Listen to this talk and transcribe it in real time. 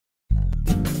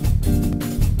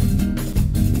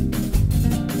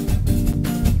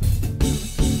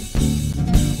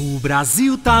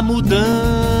Brasil tá mudando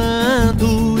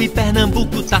e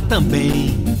Pernambuco tá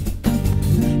também.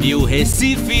 E o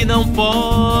Recife não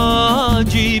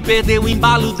pode perder o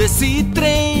embalo desse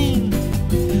trem.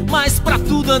 Mas pra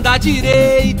tudo andar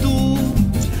direito,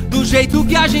 do jeito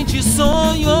que a gente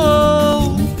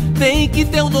sonhou, tem que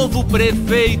ter um novo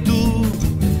prefeito,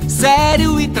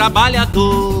 sério e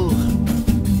trabalhador,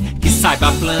 que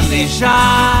saiba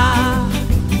planejar,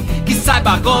 que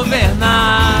saiba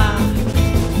governar,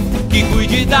 que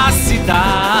cuide da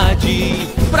cidade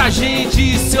pra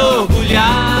gente se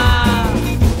orgulhar,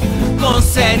 com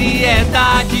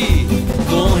seriedade,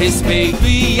 com respeito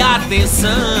e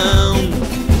atenção.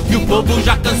 Que o povo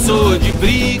já cansou de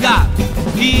briga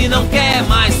e não quer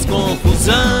mais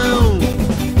confusão.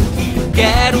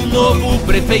 Quero um novo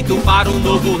prefeito para um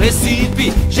novo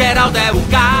Recife. Geraldo é o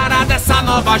cara dessa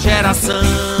nova geração.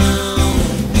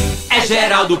 É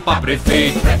Geraldo pra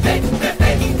prefeito,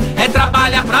 é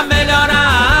trabalhar pra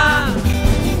melhorar.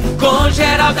 Com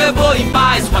Geraldo eu vou em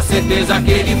paz, com a certeza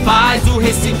que ele faz o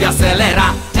Recife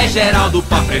acelerar. É Geraldo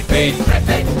pra prefeito,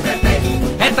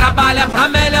 é trabalhar pra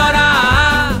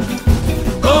melhorar.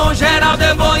 Com Geraldo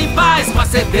eu vou em paz, com a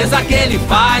certeza que ele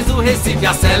faz o Recife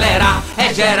acelerar.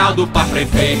 É Geraldo pra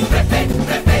prefeito,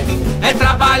 é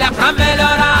trabalhar pra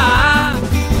melhorar.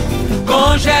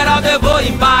 Com Geraldo eu vou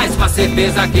em paz, com a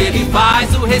certeza que ele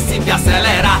faz o Recife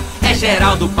acelerar. É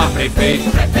Geraldo pra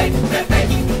prefeito,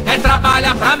 é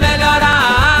trabalhar pra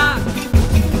melhorar.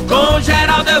 Com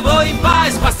Geraldo eu vou em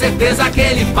paz, com a certeza que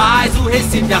ele faz o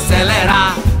Recife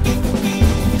acelerar.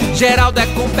 Geraldo é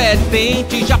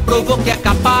competente, já provou que é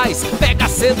capaz. Pega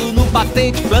cedo no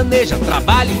batente, planeja,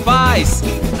 trabalha e faz.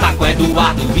 Tá com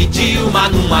Eduardo e Dilma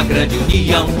numa grande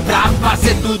união, pra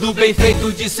fazer tudo bem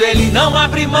feito, disso ele não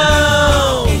abre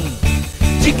mão.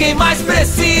 De quem mais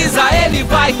precisa ele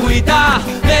vai cuidar,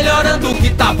 melhorando o que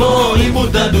tá bom e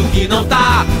mudando o que não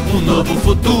tá. Um novo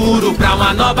futuro pra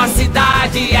uma nova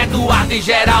cidade. Eduardo e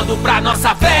Geraldo pra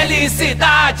nossa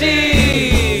felicidade.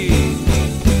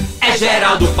 É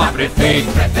Geraldo pra prefeito,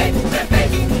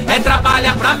 é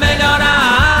trabalhar pra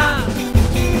melhorar.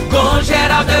 Com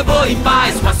Geraldo eu vou em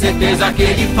paz, com a certeza que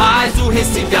ele faz o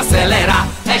Recife acelerar.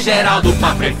 É Geraldo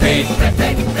pra prefeito,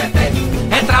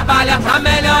 é trabalhar pra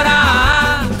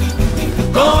melhorar.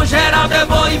 Com Geraldo eu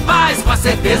vou em paz, com a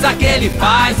certeza que ele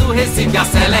faz o Recife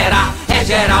acelerar. É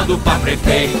Geraldo pra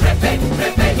prefeito,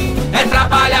 é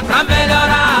trabalhar pra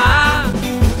melhorar.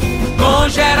 Com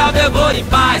Geraldo eu vou em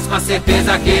paz, com a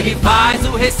certeza que ele faz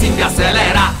o Recife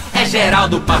acelerar. É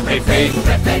Geraldo pra prefeito,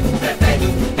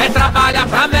 é trabalhar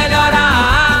pra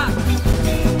melhorar.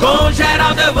 Com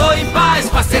Geraldo eu vou em paz,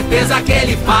 com a certeza que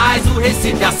ele faz o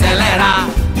Recife acelerar.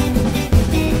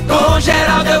 Com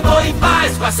Geraldo eu vou em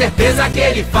paz, com a certeza que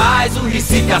ele faz o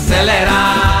Recife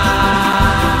acelerar.